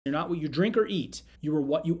You're not what you drink or eat. You are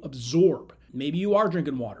what you absorb. Maybe you are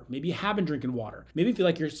drinking water. Maybe you have been drinking water. Maybe you feel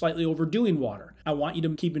like you're slightly overdoing water. I want you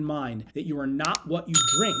to keep in mind that you are not what you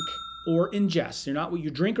drink or ingest. You're not what you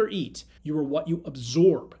drink or eat. You are what you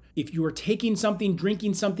absorb. If you are taking something,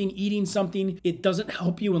 drinking something, eating something, it doesn't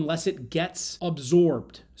help you unless it gets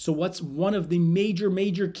absorbed. So what's one of the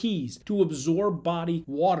major keys to absorb body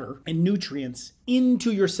water and nutrients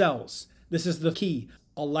into your cells? This is the key.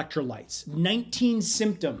 Electrolytes. 19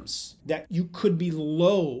 symptoms that you could be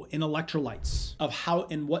low in electrolytes of how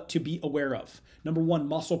and what to be aware of. Number 1,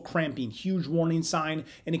 muscle cramping, huge warning sign,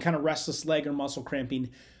 any kind of restless leg or muscle cramping,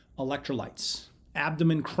 electrolytes.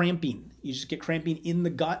 Abdomen cramping, you just get cramping in the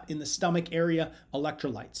gut, in the stomach area,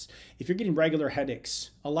 electrolytes. If you're getting regular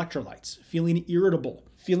headaches, electrolytes. Feeling irritable,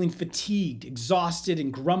 feeling fatigued, exhausted,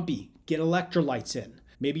 and grumpy, get electrolytes in.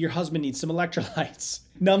 Maybe your husband needs some electrolytes.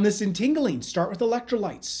 Numbness and tingling, start with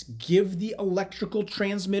electrolytes. Give the electrical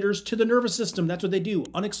transmitters to the nervous system. That's what they do.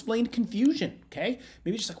 Unexplained confusion, okay?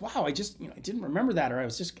 Maybe just like, wow, I didn't remember that, or I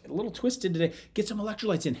was just a little twisted today. Get some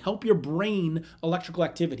electrolytes in. Help your brain electrical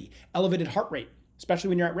activity. Elevated heart rate, especially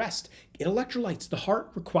when you're at rest. Get electrolytes. The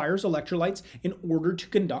heart requires electrolytes in order to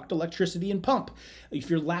conduct electricity and pump.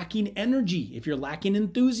 If you're lacking energy, if you're lacking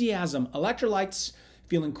enthusiasm, electrolytes.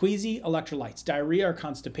 Feeling queasy, electrolytes. Diarrhea or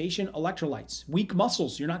constipation, electrolytes. Weak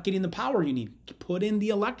muscles, you're not getting the power you need. Put in the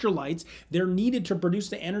electrolytes. They're needed to produce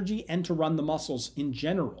the energy and to run the muscles in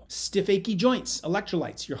general. Stiff, achy joints,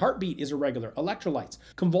 electrolytes. Your heartbeat is irregular, electrolytes.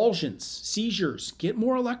 Convulsions, seizures, get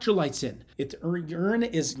more electrolytes in. If the urine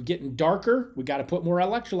is getting darker, we got to put more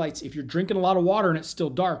electrolytes. If you're drinking a lot of water and it's still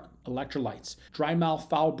dark, electrolytes. Dry mouth,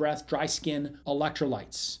 foul breath, dry skin,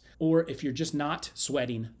 electrolytes. Or if you're just not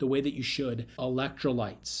sweating the way that you should,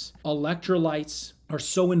 electrolytes. Electrolytes are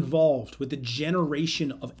so involved with the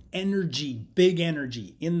generation of energy, big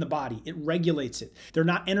energy in the body. It regulates it. They're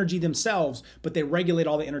not energy themselves, but they regulate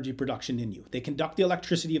all the energy production in you. They conduct the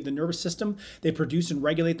electricity of the nervous system. They produce and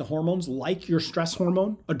regulate the hormones like your stress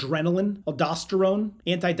hormone, adrenaline, aldosterone,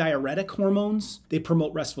 antidiuretic hormones. They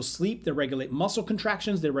promote restful sleep. They regulate muscle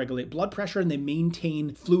contractions. They regulate blood pressure, and they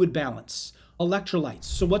maintain fluid balance. Electrolytes.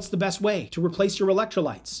 So what's the best way to replace your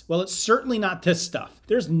electrolytes? Well, it's certainly not this stuff.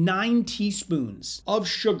 There's 9 teaspoons of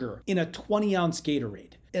sugar in a 20-ounce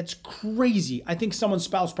Gatorade. It's crazy. I think someone's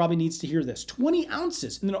spouse probably needs to hear this. 20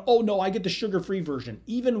 ounces. And then, oh no, I get the sugar-free version.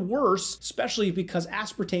 Even worse, especially because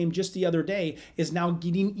aspartame just the other day is now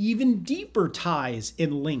getting even deeper ties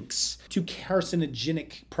and links to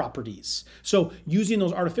carcinogenic properties. So using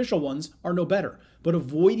those artificial ones are no better. But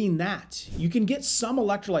avoiding that, you can get some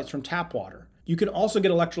electrolytes from tap water. You can also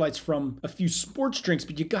get electrolytes from a few sports drinks,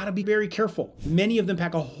 but you gotta be very careful. Many of them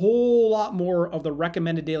pack a whole lot more of the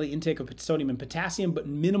recommended daily intake of sodium and potassium, but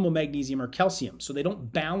minimal magnesium or calcium. So they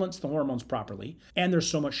don't balance the hormones properly, and there's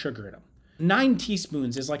so much sugar in them. 9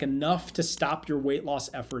 teaspoons is like enough to stop your weight loss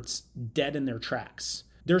efforts dead in their tracks.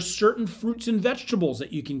 There's certain fruits and vegetables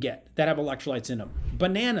that you can get that have electrolytes in them.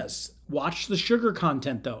 Bananas. Watch the sugar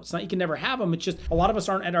content though. It's not you can never have them. It's just a lot of us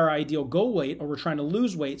aren't at our ideal goal weight, or we're trying to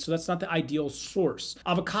lose weight, so that's not the ideal source.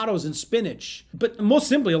 Avocados and spinach. But most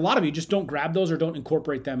simply, a lot of you just don't grab those or don't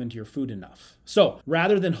incorporate them into your food enough. So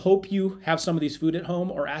rather than hope you have some of these food at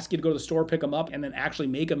home or ask you to go to the store, pick them up, and then actually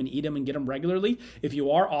make them and eat them and get them regularly, if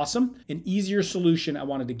you are, awesome. An easier solution I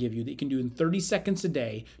wanted to give you that you can do in 30 seconds a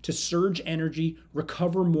day to surge energy,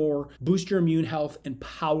 recover more, boost your immune health, and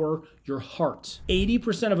power your heart.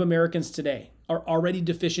 80% of Americans today are already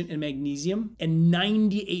deficient in magnesium, and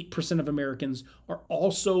 98% of Americans are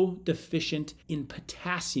also deficient in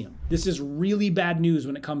potassium. This is really bad news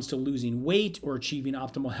when it comes to losing weight or achieving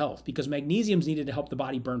optimal health, because magnesium is needed to help the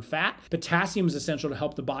body burn fat. Potassium is essential to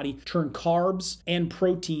help the body turn carbs and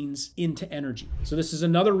proteins into energy. So this is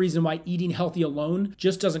another reason why eating healthy alone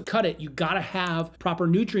just doesn't cut it. You gotta have proper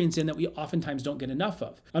nutrients in that we oftentimes don't get enough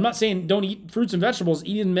of. I'm not saying don't eat fruits and vegetables.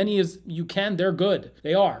 Eat as many as you can. They're good.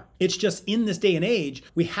 They are. It's just in this day and age,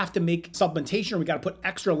 we have to make supplementation, or we got to put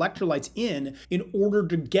extra electrolytes in order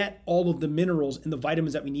to get all of the minerals and the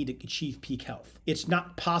vitamins that we need to achieve peak health. It's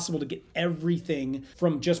not possible to get everything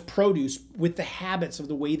from just produce with the habits of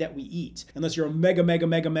the way that we eat, unless you're a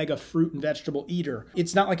mega fruit and vegetable eater.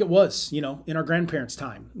 It's not like it was, in our grandparents'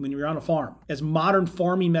 time when we were on a farm. As modern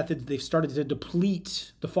farming methods, they've started to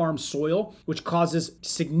deplete the farm soil, which causes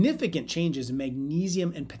significant changes in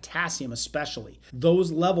magnesium and potassium especially.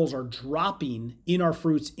 Those levels are dropping in our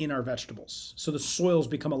fruits, in our vegetables. So the soils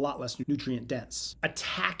become a lot less nutrient dense.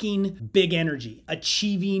 Attacking big energy,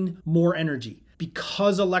 achieving more energy.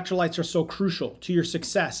 Because electrolytes are so crucial to your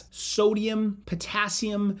success, sodium,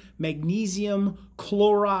 potassium, magnesium,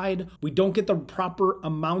 chloride, we don't get the proper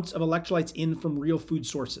amounts of electrolytes in from real food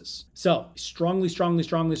sources. So strongly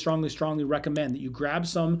recommend that you grab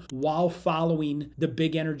some while following the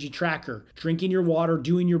big energy tracker, drinking your water,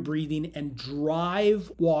 doing your breathing, and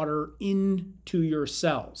drive water into your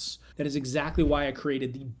cells. That is exactly why I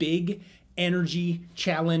created the big energy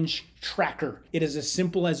challenge tracker. It is as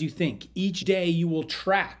simple as you think. Each day you will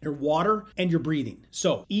track your water and your breathing.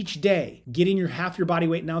 So each day, getting your half your body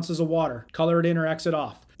weight in ounces of water, color it in or exit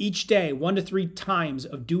off. Each day, 1 to 3 times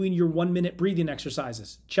of doing your 1-minute breathing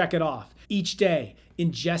exercises, check it off. Each day,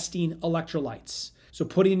 ingesting electrolytes. So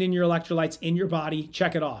putting in your electrolytes in your body,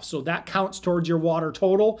 check it off. So that counts towards your water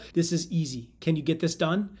total. This is easy. Can you get this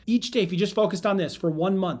done? Each day, if you just focused on this for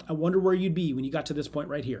 1 month, I wonder where you'd be when you got to this point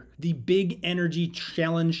right here. The Big Energy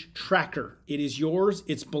Challenge Tracker. It is yours.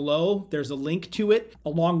 It's below. There's a link to it.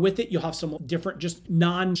 Along with it, you'll have some different just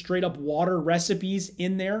non-straight up water recipes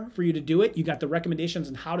in there for you to do it. You got the recommendations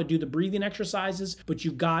on how to do the breathing exercises, but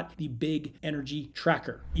you got the Big Energy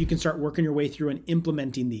Tracker. You can start working your way through and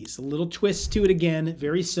implementing these. A little twist to it again.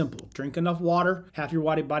 Very simple. Drink enough water, half your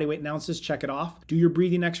body weight in ounces, check it off. Do your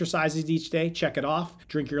breathing exercises each day, check it off.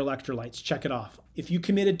 Drink your electrolytes, check it off. If you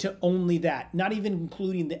committed to only that, not even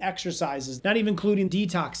including the exercises, not even including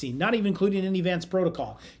detoxing, not even including any advanced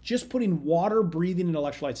protocol, just putting water, breathing, and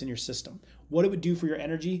electrolytes in your system, what it would do for your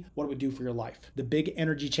energy, what it would do for your life. The Big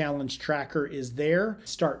Energy Challenge Tracker is there.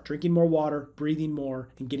 Start drinking more water, breathing more,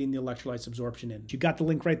 and getting the electrolytes absorption in. You got the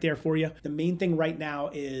link right there for you. The main thing right now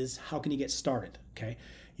is how can you get started, okay?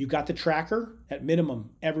 You got the tracker. At minimum,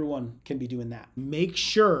 everyone can be doing that. Make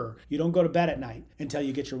sure you don't go to bed at night until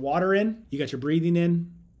you get your water in, you got your breathing in,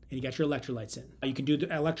 and you got your electrolytes in. You can do the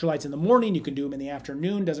electrolytes in the morning. You can do them in the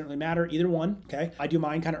afternoon. Doesn't really matter. Either one, okay? I do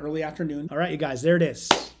mine kind of early afternoon. All right, you guys, there it is.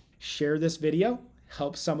 Share this video.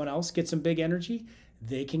 Help someone else get some big energy.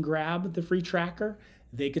 They can grab the free tracker.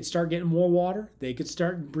 They could start getting more water. They could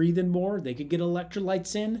start breathing more. They could get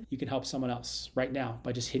electrolytes in. You can help someone else right now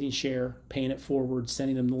by just hitting share, paying it forward,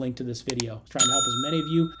 sending them the link to this video. Trying to help as many of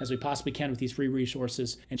you as we possibly can with these free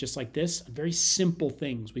resources. And just like this, very simple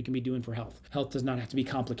things we can be doing for health. Health does not have to be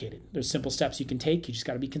complicated. There's simple steps you can take. You just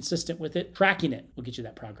got to be consistent with it. Tracking it will get you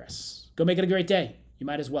that progress. Go make it a great day. You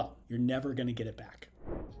might as well. You're never going to get it back.